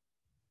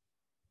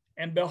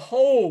 And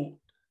behold,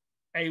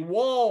 a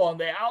wall on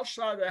the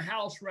outside of the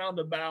house round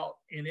about,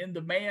 and in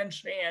the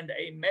man's hand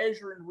a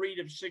measuring reed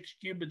of 6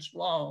 cubits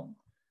long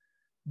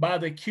by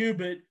the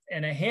cubit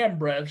and a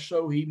handbreadth.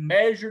 So he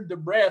measured the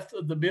breadth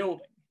of the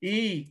building.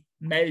 He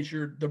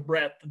measured the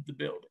breadth of the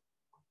building.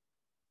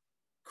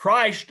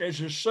 Christ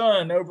as a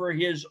son over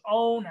his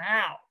own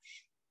house,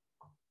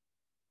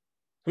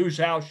 whose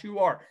house you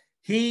are.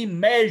 He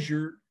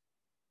measured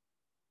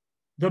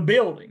the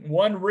building,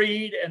 1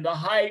 reed, and the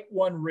height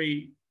 1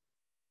 reed.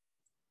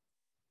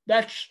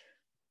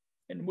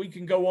 And we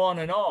can go on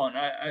and on.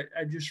 I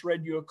just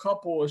read you a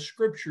couple of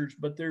scriptures,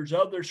 but there's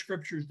other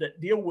scriptures that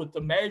deal with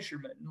the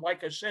measurement. And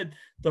like I said,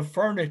 the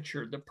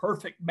furniture, the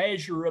perfect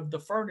measure of the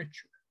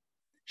furniture,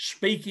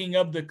 speaking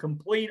of the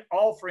complete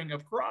offering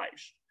of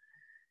Christ.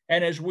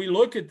 And as we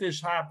look at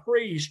this high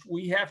priest,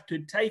 we have to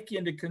take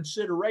into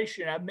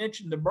consideration, I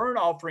mentioned the burnt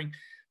offering,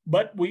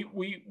 but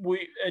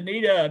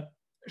Anita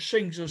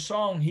sings a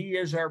song, He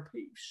is our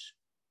peace.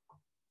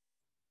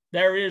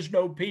 There is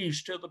no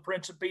peace till the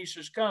Prince of Peace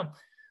has come.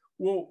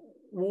 Well,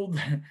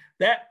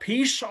 that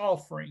peace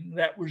offering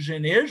that was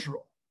in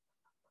Israel,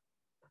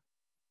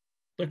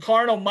 the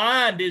carnal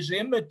mind is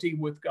enmity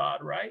with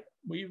God, right?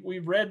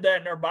 We've read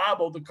that in our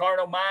Bible. The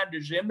carnal mind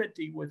is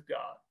enmity with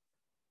God.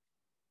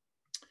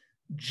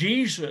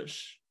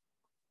 Jesus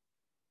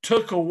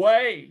took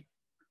away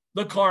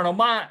the carnal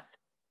mind.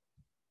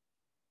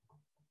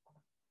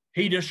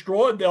 He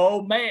destroyed the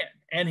old man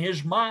and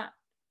his mind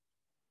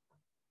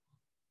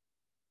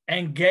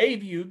and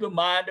gave you the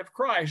mind of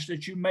Christ,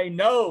 that you may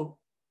know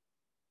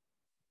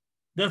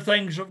the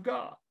things of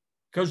God.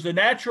 Because the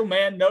natural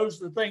man knows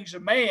the things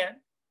of man,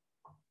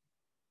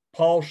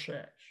 Paul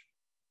says.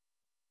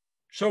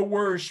 So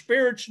we're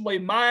spiritually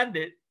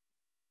minded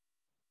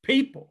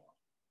people,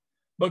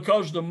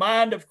 because the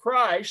mind of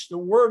Christ, the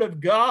Word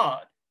of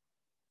God,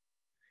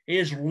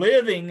 is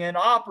living and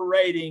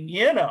operating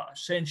in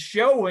us and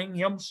showing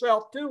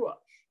himself to us.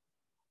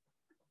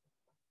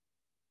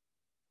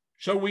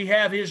 So we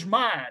have his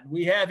mind,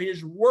 we have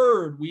his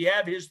word, we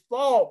have his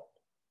thought,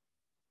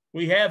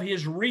 we have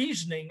his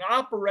reasoning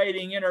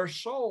operating in our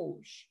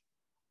souls.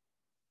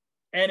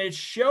 And it's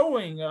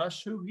showing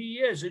us who he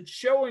is. It's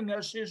showing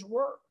us his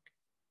work.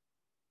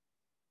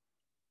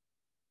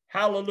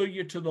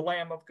 Hallelujah to the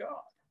Lamb of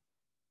God.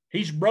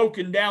 He's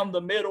broken down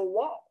the middle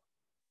wall.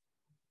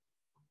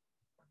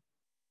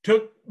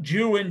 Took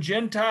Jew and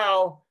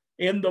Gentile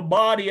in the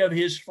body of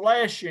his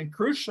flesh and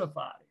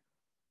crucified him.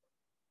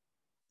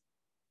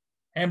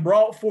 And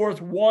brought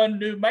forth one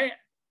new man.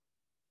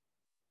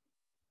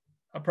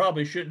 I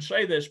probably shouldn't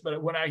say this,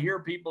 but when I hear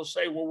people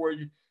say, well,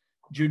 we're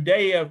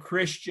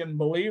Judeo-Christian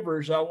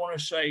believers, I want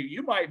to say,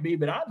 you might be,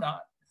 but I'm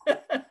not.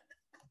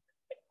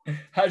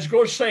 I was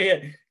going to say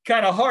it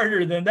kind of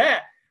harder than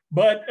that,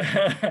 but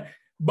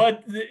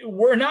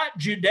we're not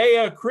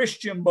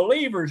Judeo-Christian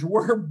believers.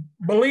 We're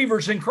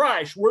believers in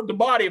Christ. We're the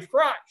body of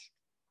Christ.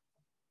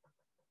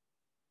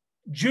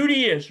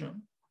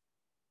 Judaism,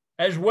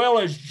 as well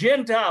as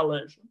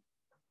Gentilism,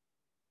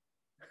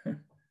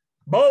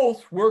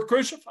 both were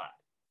crucified.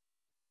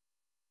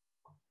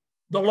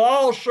 The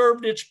law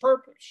served its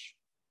purpose.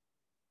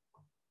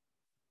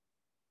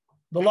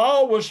 The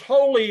law was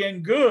holy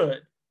and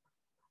good,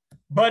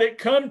 but it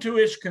come to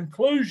its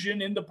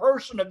conclusion in the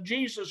person of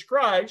Jesus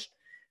Christ,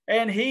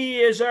 and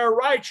he is our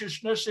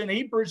righteousness, and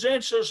he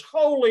presents us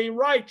holy,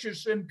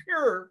 righteous, and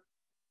pure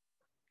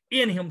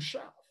in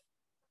himself.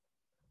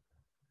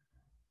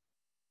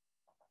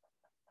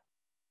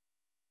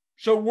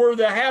 So we're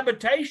the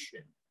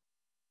habitation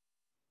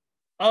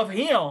of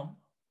him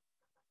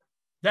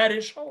that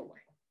is holy.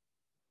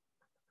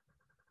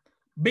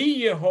 Be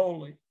ye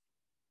holy,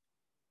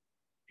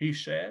 he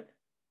said,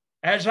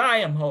 as I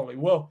am holy.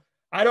 Well,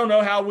 I don't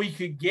know how we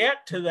could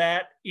get to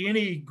that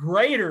any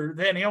greater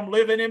than him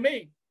living in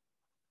me,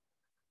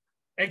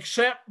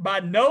 except by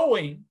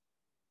knowing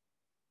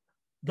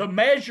the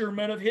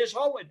measurement of his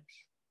holiness,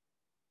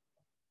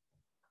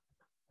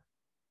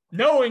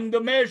 knowing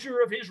the measure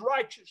of his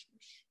righteousness.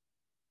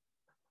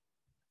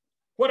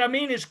 What I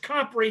mean is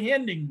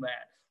comprehending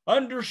that,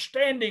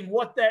 understanding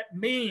what that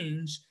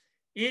means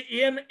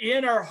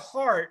in our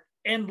heart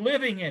and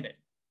living in it.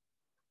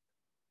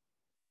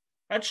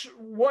 That's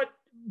what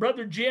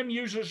Brother Jim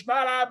uses,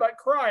 not I, but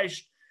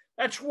Christ.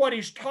 That's what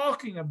he's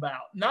talking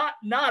about. Not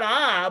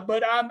I,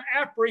 but I'm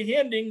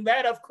apprehending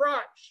that of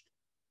Christ.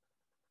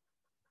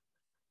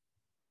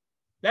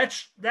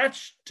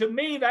 That's to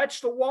me, that's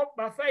the walk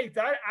by faith.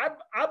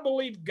 I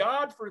believe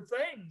God for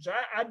things.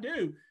 I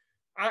do.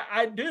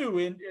 I do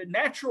in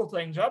natural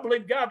things. I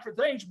believe God for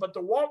things, but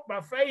the walk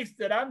by faith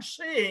that I'm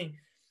seeing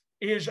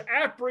is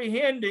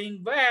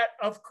apprehending that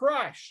of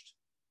Christ,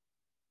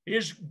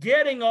 is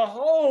getting a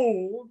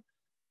hold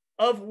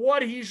of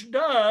what he's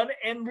done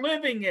and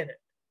living in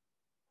it.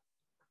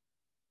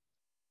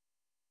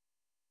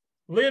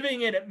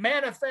 Living in it,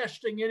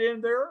 manifesting it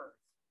in the earth.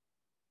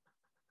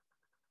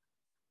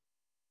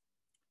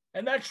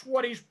 And that's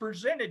what he's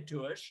presented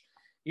to us,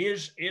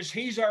 is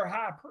he's our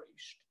high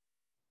priest.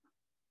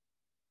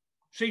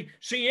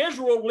 See,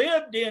 Israel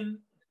lived in,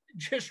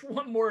 just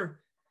one more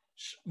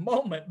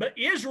moment, but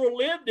Israel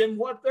lived in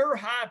what their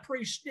high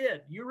priest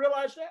did. You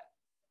realize that?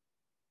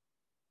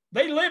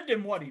 They lived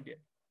in what he did.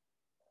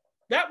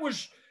 That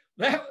was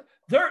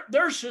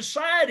their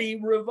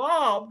society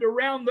revolved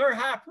around their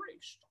high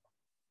priest.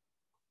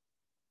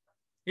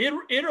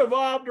 It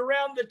revolved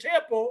around the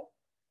temple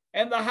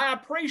and the high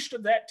priest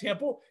of that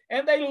temple,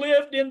 and they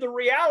lived in the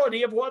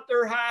reality of what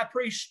their high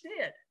priest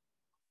did.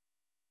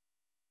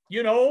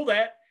 You know,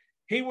 that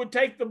he would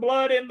take the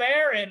blood in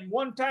there, and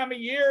one time a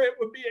year it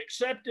would be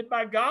accepted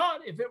by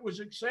God if it was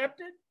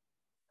accepted.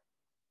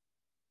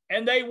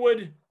 And they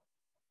would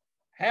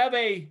have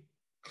a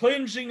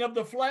cleansing of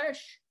the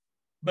flesh,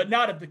 but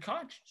not of the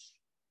conscience.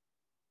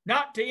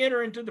 Not to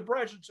enter into the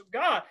presence of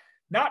God,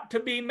 not to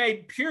be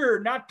made pure,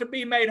 not to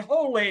be made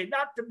holy,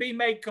 not to be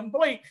made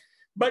complete.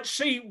 But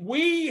see,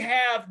 we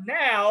have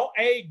now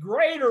a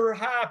greater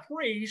high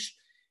priest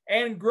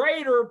and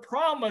greater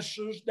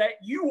promises that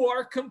you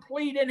are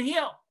complete in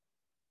him.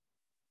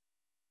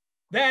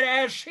 That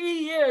as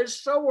he is,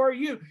 so are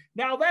you.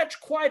 Now that's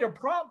quite a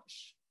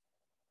promise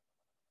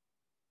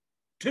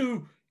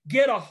to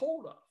get a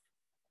hold of.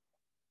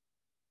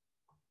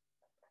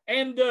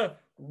 And the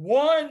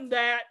one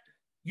that,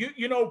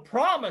 you know,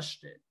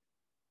 promised it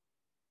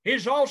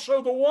is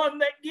also the one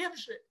that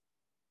gives it.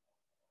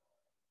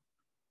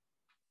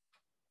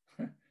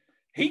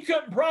 He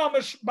couldn't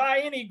promise by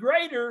any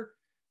greater.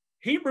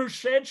 Hebrews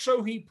said,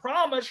 so he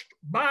promised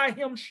by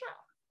himself.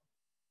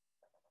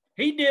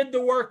 He did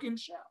the work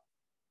himself.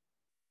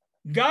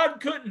 God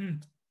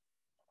couldn't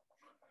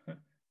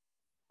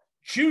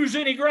choose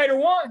any greater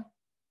one.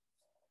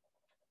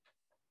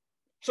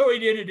 So he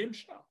did it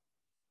himself.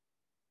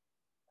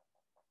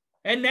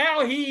 And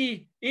now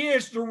he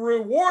is the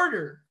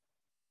rewarder.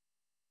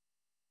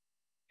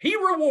 He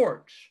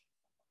rewards.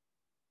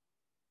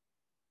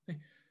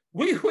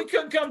 We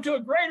couldn't come to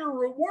a greater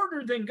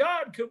rewarder than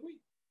God, could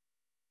we?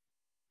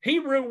 He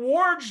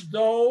rewards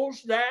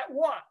those that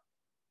what?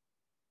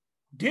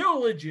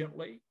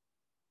 Diligently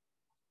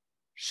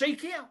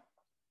seek him.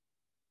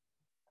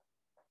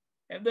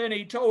 And then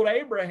he told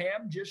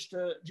Abraham, just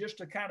to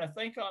kind of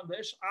think on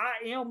this,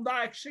 I am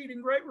thy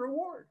exceeding great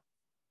reward.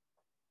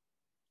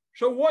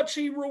 So what's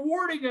he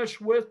rewarding us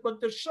with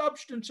but the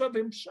substance of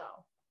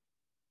himself?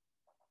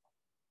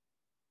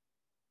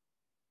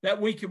 That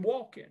we can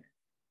walk in.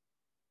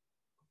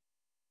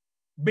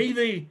 Be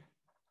the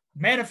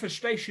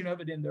manifestation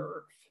of it in the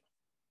earth.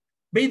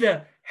 Be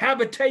the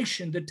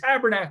habitation, the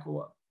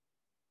tabernacle of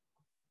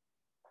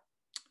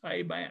it.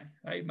 Amen,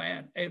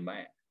 amen,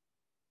 amen.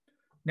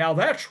 Now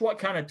that's what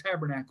kind of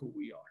tabernacle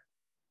we are.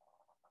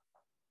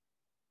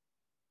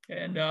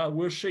 And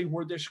we'll see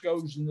where this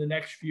goes in the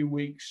next few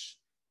weeks.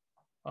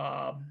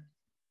 I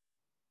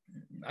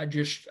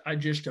just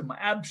am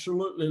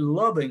absolutely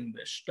loving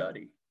this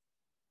study.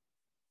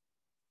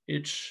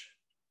 It's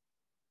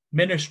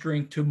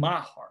ministering to my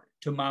heart,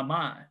 to my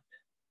mind.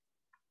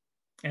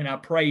 And I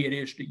pray it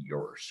is to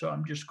yours. So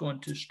I'm just going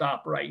to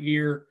stop right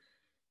here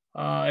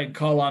and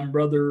call on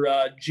Brother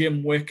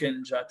Jim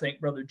Wickens. I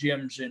think Brother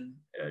Jim's in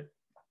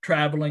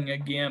traveling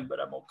again, but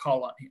I'm going to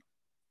call on him.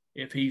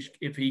 If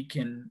he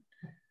can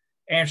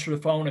answer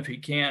the phone, if he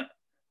can't,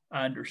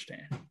 I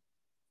understand.